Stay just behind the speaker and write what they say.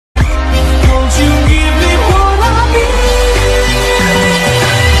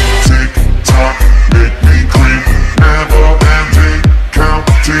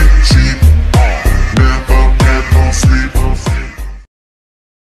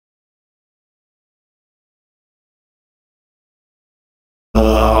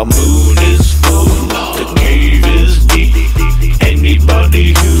The moon is full, the cave is deep.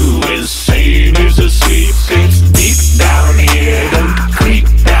 Anybody who is sane is asleep. It's deep down here, don't creep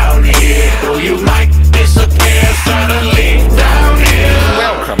down here, or you might disappear suddenly down here.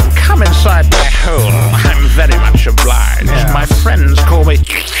 Welcome, come inside my home. I'm very much obliged. My friends call me,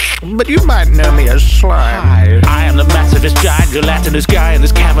 but you might know me as Slime. I am the massivest giant gelatinous guy in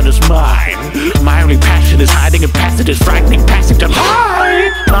this cavernous mine. My only passion is hiding in passages, frightening passage of high.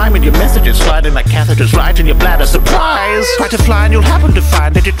 I'm in your messages, sliding like catheters right in your bladder. Surprise! Try to fly and you'll happen to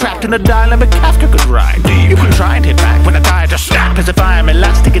find that you're trapped in a dilemma Kafka could write. You can try and hit back when I die, just snap as if I am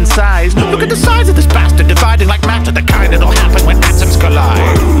elastic in size. Look at the size of this bastard, dividing like matter, the kind that'll happen when atoms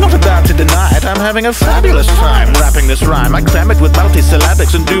collide. Not about to deny it, I'm having a fabulous time rapping this rhyme. I cram it with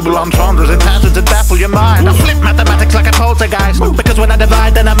multisyllabics and double entendres and patterns that baffle your mind. I flip mathematics like a poltergeist, because when I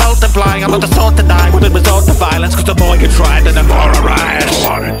divide then I'm multiplying. I'm not the sort to die when it resort to violence, cause the more you try then the more I rise.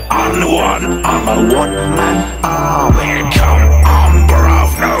 One on one, I'm a one-man army. Come on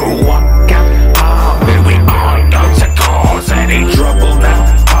bruv, no one can harm me. We are going to cause any trouble now,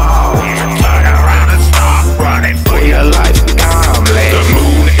 are we? Turn around and start running for your life calmly. The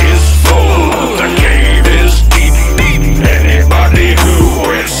moon is full, the cave is deep. Anybody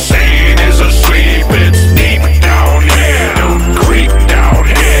who is sane is asleep. It's deep down here, don't creep down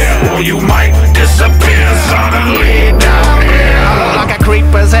here, or you might disappear suddenly down here. Like a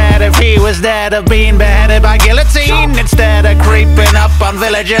creeper's head if he was dead of being beheaded by guillotine. Instead of creeping up on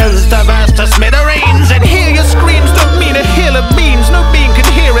villagers to burst to smithereens and hear your screams don't mean a hill of beans. No being can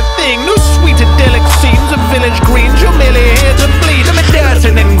hear a thing, no sweet idyllic scenes of village greens. You're merely here to bleed in the dirt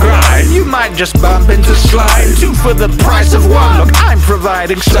and then grind. You might just bump into slime, two for the price of one. Look, I'm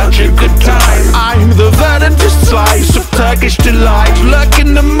providing such a good time. I'm the verdantest slice of Turkish delight,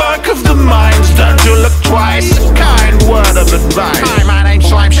 lurking the murk of the minds. Don't you look twice, a kind word of advice. Hi, my name's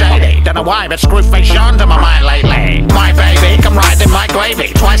Slime Shady. Don't know why, but Screwface Sean's on my mind lately. My baby, come right in my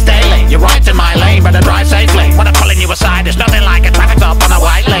gravy twice daily. You're right in my lane, better drive safely. When I'm pulling you aside, there's nothing like a traffic stop on a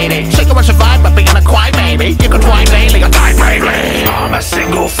white lady. Single and survive, but being a quiet baby, you can try daily or die bravely. I'm a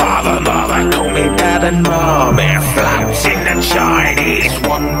single father, mother, call me dad and mommy. Flouting the Chinese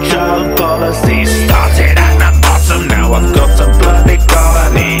one-child policy. Started at the bottom, now I've got a bloody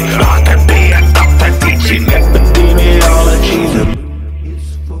colony. I could be a doctor teaching epidemiology. The moon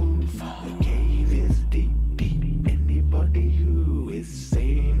is full, the cave is deep, deep. Anybody who is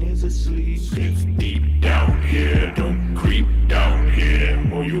sane is asleep. It's deep down here, don't creep down here,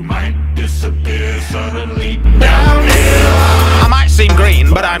 or you might disappear suddenly down here. I might seem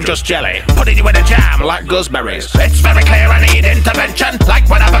green, but I'm just jelly, putting you in a jam like gooseberries. It's very clear I need intervention, like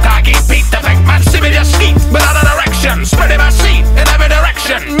when Abakaki beat the Venkman. See me just sleep without a direction, spreading my seat in every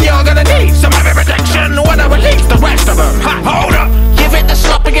direction. You're gonna need some heavy protection when I release the rest of them. Ha, hold up! Give it the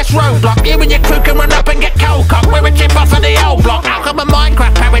sloppiest roadblock. You and your crew can run up and get cold cock. We're a chip off of the old block. How come a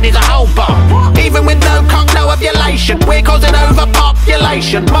Minecraft parody's a whole bomb? Even with no cock, no ovulation, we're causing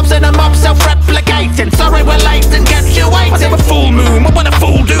overpopulation. Mobs in a mob self-replicating. Sorry we're late and kept you waiting. Was it a full moon? What would a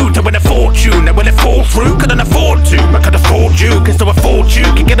fool do to win a fortune? And will it fall through? Couldn't afford to, but could afford you. Cause to afford you,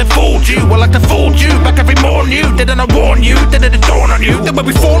 can get afford you. Well, like to fold you back every morning. You didn't I warn you? Didn't it dawn on you? Then when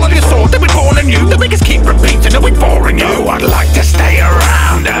we fall on your sword, then we born on you. Then we just keep repeating that we're boring you. Oh, I'd like to stay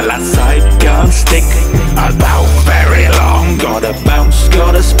around, a la sight gun stick. About very long, gotta bounce,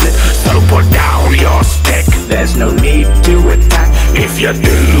 gotta split. So put down your stick, there's no need to attack. If you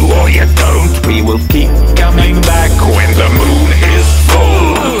do or you don't, we will keep coming back. When the moon is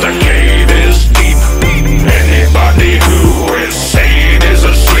full, the cave is deep. Anybody who is sane is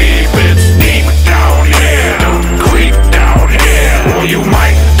asleep. It's deep down here, don't creep down here, or you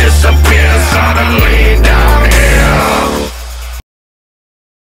might disappear suddenly down here.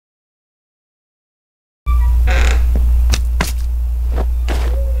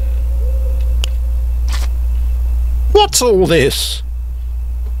 What's all this?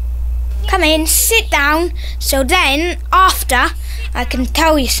 Come in, sit down, so then, after, I can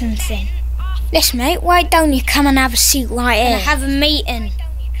tell you something. Listen mate, why don't you come and have a seat right here and have a meeting?